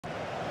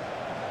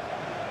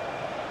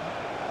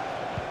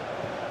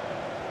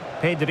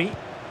Pedri.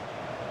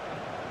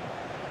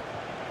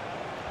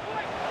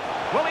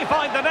 Will he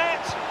find the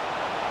net?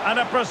 And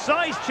a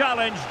precise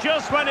challenge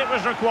just when it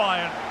was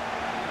required.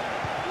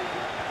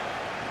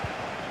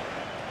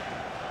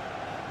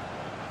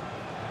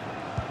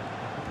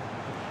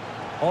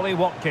 Ollie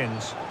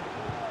Watkins.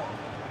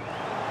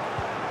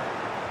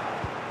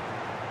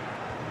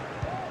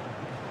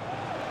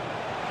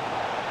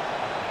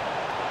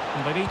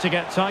 And they need to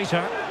get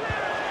tighter.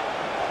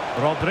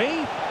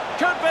 Rodri.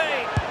 Could be.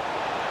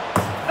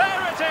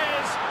 There it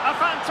is. A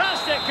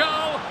fantastic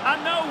goal.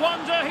 And no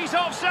wonder he's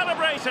off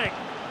celebrating.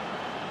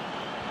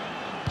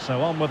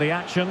 So on with the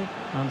action.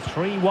 And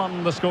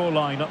 3-1 the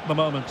scoreline at the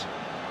moment.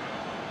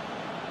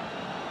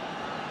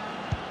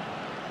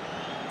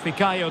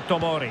 Fikayo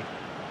Tomori.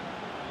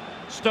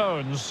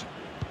 Stones.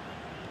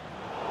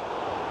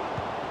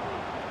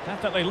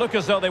 Definitely look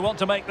as though they want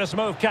to make this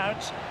move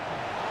count.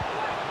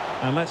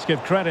 And let's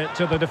give credit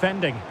to the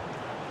defending.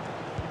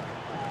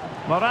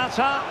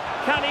 Morata,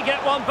 can he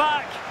get one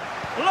back?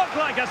 Looked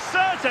like a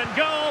certain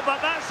goal,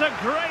 but that's a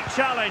great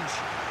challenge.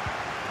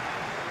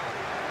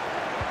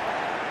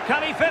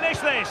 Can he finish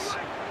this?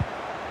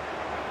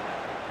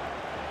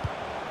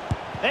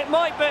 It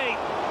might be.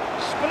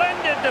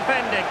 Splendid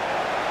defending.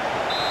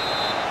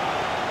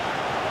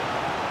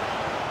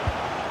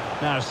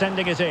 Now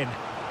sending it in.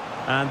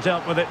 And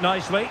dealt with it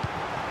nicely.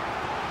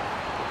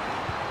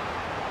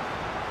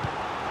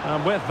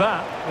 And with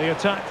that, the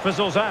attack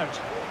fizzles out.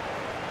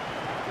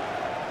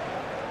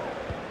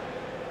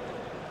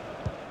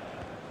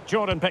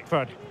 Jordan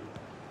Pickford.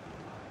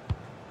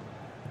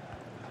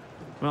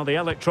 Well, the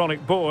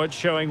electronic board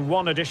showing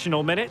 1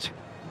 additional minute.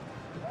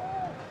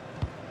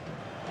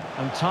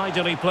 And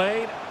tidily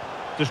played,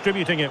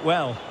 distributing it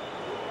well.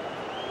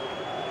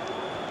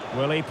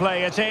 Will he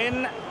play it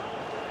in?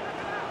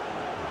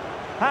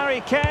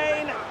 Harry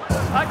Kane.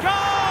 A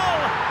goal!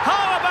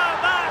 How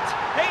about that?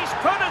 He's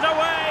put it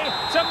away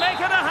to make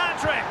it a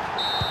hat-trick.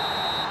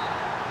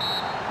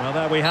 Well,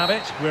 there we have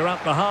it. We're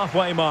at the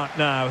halfway mark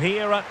now,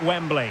 here at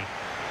Wembley.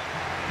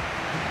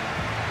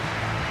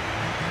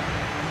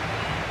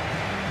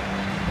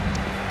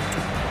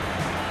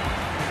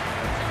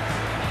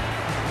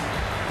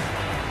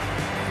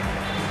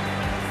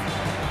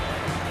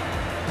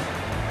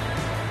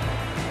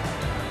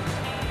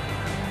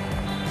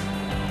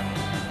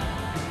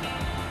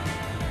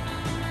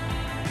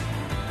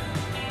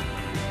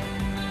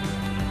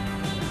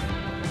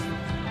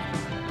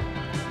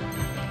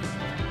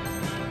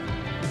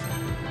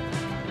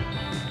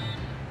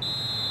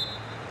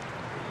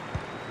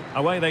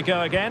 Away they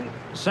go again.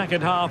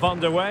 Second half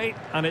underway,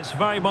 and it's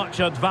very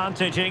much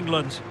advantage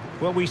England.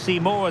 Will we see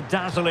more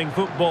dazzling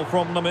football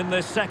from them in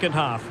this second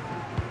half?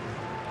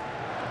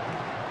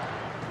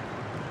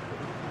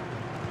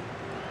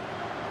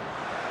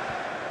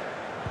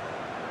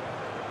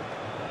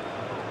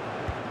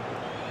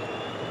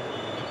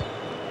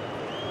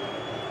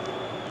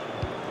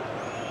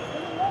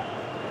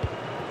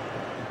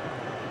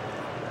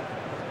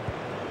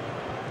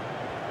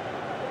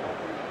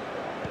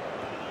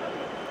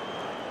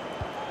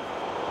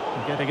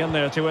 Getting in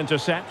there to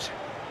intercept.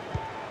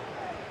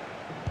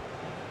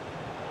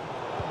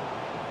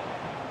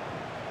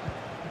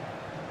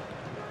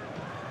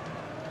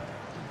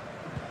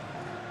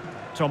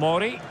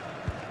 Tomori.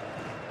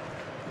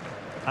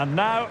 And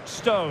now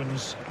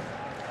Stones.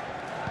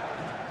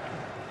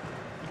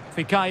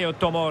 Fikayo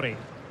Tomori.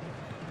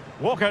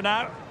 Walker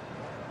now.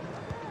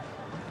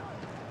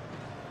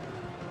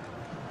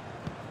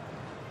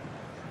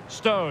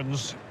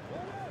 Stones.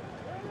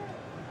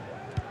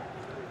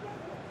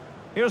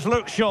 Here's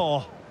Luke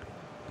Shaw.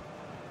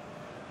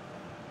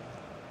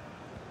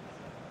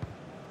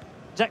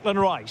 Declan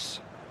Rice.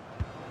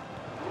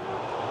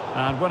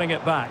 And winning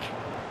it back.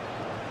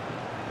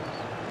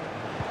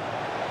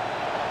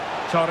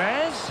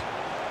 Torres.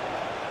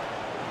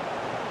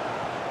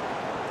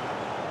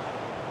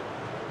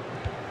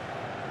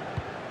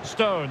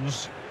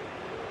 Stones.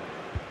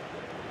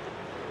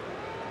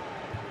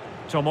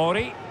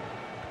 Tomori.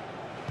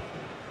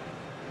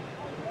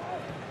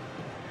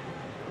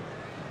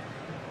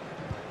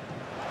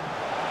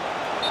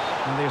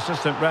 And the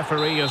assistant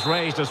referee has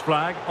raised his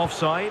flag,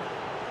 offside.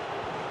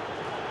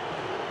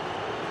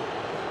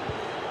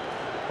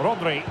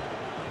 Rodri.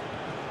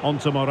 On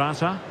to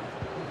Morata.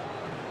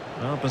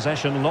 Well,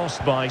 possession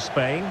lost by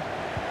Spain.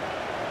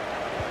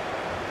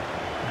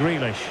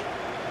 Grealish.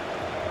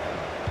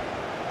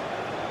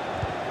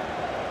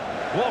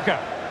 Walker.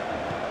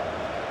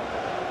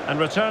 And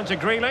return to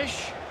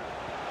Grealish.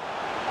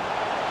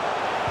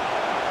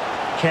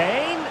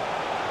 Kane.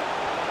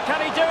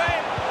 Can he do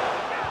it?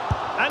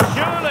 And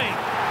surely,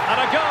 and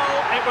a goal,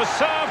 it was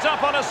served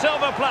up on a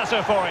silver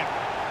platter for him.